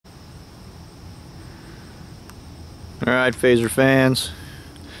Alright, Phaser fans,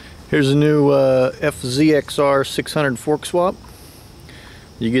 here's a new FZXR 600 fork swap.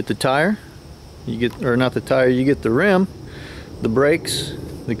 You get the tire, you get the rim, the brakes,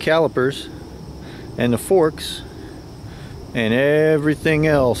 the calipers, and the forks, and everything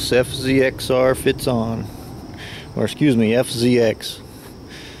else FZXR fits on. Or excuse me, FZX.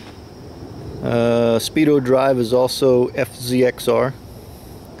 Speedo drive is also FZXR.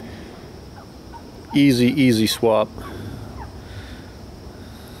 Easy swap.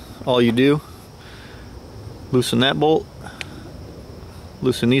 All you do, loosen that bolt,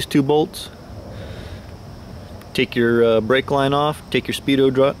 loosen these two bolts, take your brake line off, take your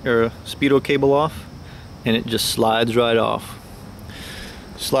speedo cable off, and it just slides right off.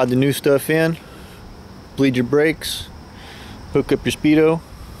 Slide the new stuff in, bleed your brakes, hook up your speedo,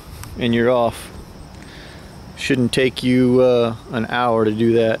 and you're off. Shouldn't take you an hour to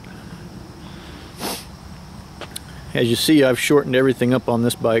do that. As you see, I've shortened everything up on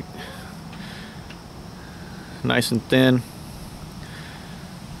this bike. Nice and thin.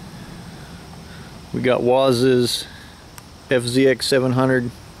 We got Waz's FZX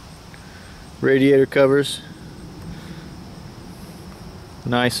 700 radiator covers.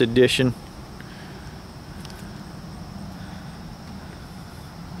 Nice addition.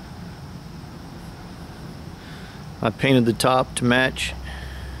 I painted the top to match.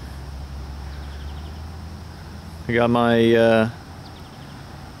 I got my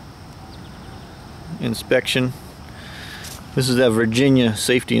inspection. This is that Virginia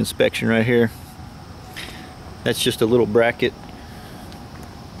safety inspection right here. That's just a little bracket,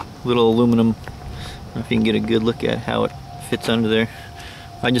 little aluminum. I don't know if you can get a good look at how it fits under there.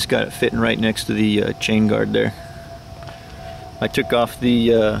 I just got it fitting right next to the chain guard there. I took off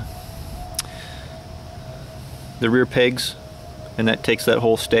the rear pegs, and that takes that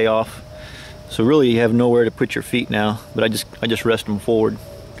whole stay off. So really you have nowhere to put your feet now, but I just rest them forward.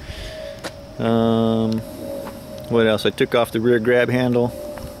 What else? I took off the rear grab handle.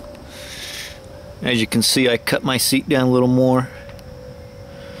 As you can see, I cut my seat down a little more.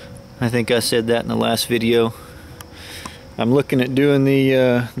 I think I said that in the last video. I'm looking at doing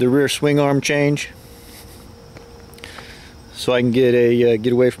the rear swing arm change, so I can get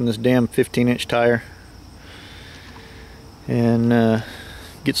away from this damn 15-inch tire and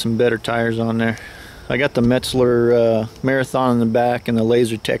get some better tires on there. I got the Metzler Marathon in the back and the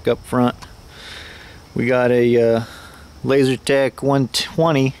LaserTech up front. We got a LaserTech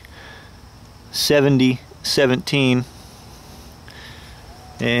 120 70-17,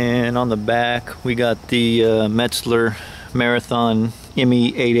 and on the back we got the Metzler Marathon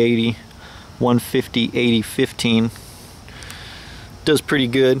ME 880 150 80-15. Does pretty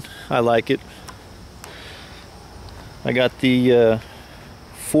good. I like it. I got the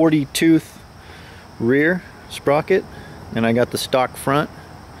 40 tooth rear sprocket, and I got the stock front.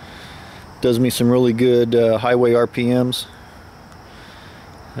 Does me some really good highway RPMs.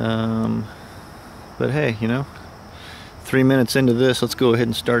 But hey, you know, 3 minutes into this, let's go ahead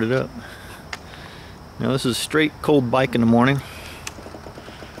and start it up. Now this is a straight cold bike in the morning.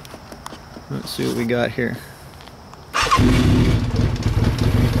 Let's see what we got here.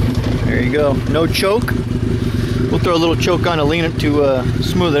 There you go. No choke. We'll throw a little choke on to lean it to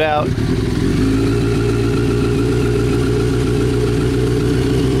smooth it out.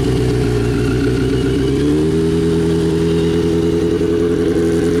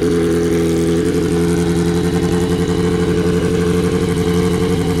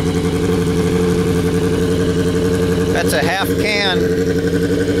 That's a half can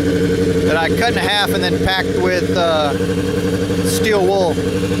that I cut in half and then packed with steel wool.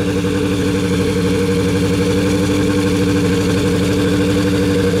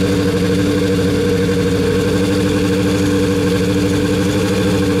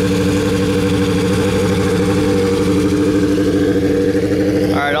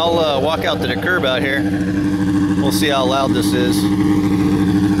 Walk out to the curb out here. We'll see how loud this is.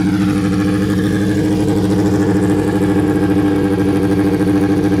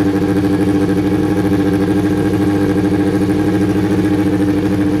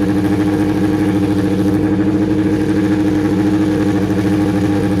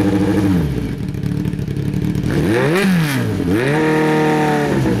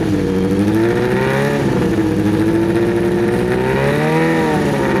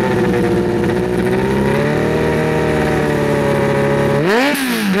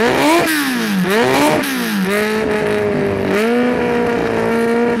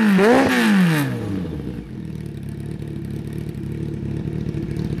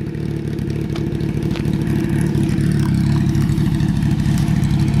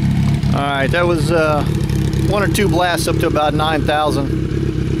 Alright, that was 1 or 2 blasts up to about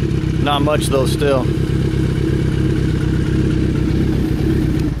 9,000. Not much though still.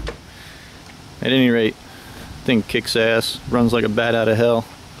 At any rate, thing kicks ass, runs like a bat out of hell,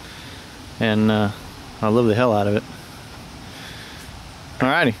 and I love the hell out of it.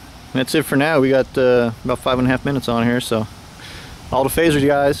 Alrighty, that's it for now. We got about 5.5 minutes on here, so all the phasers,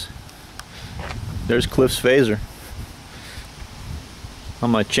 guys. There's Cliff's phaser.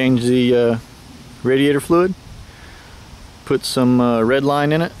 I'm gonna change the radiator fluid, put some red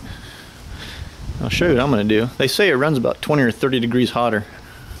line in it. I'll show you what I'm gonna do. They say it runs about 20 or 30 degrees hotter.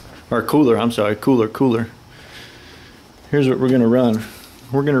 Or cooler, I'm sorry, cooler. Here's what we're gonna run.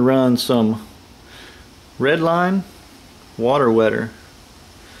 We're gonna run some red line water wetter,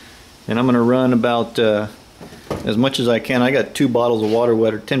 and I'm gonna run about as much as I can. I got 2 bottles of water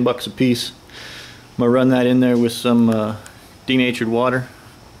wetter, $10 a piece. I'm gonna run that in there with some denatured water,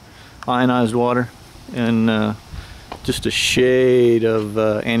 ionized water, and just a shade of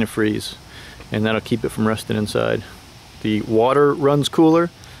antifreeze, and that'll keep it from rusting inside. The water runs cooler.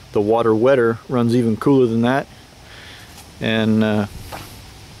 The water wetter runs even cooler than that, and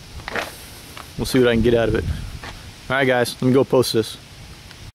we'll see what I can get out of it. Alright guys, let me go post this.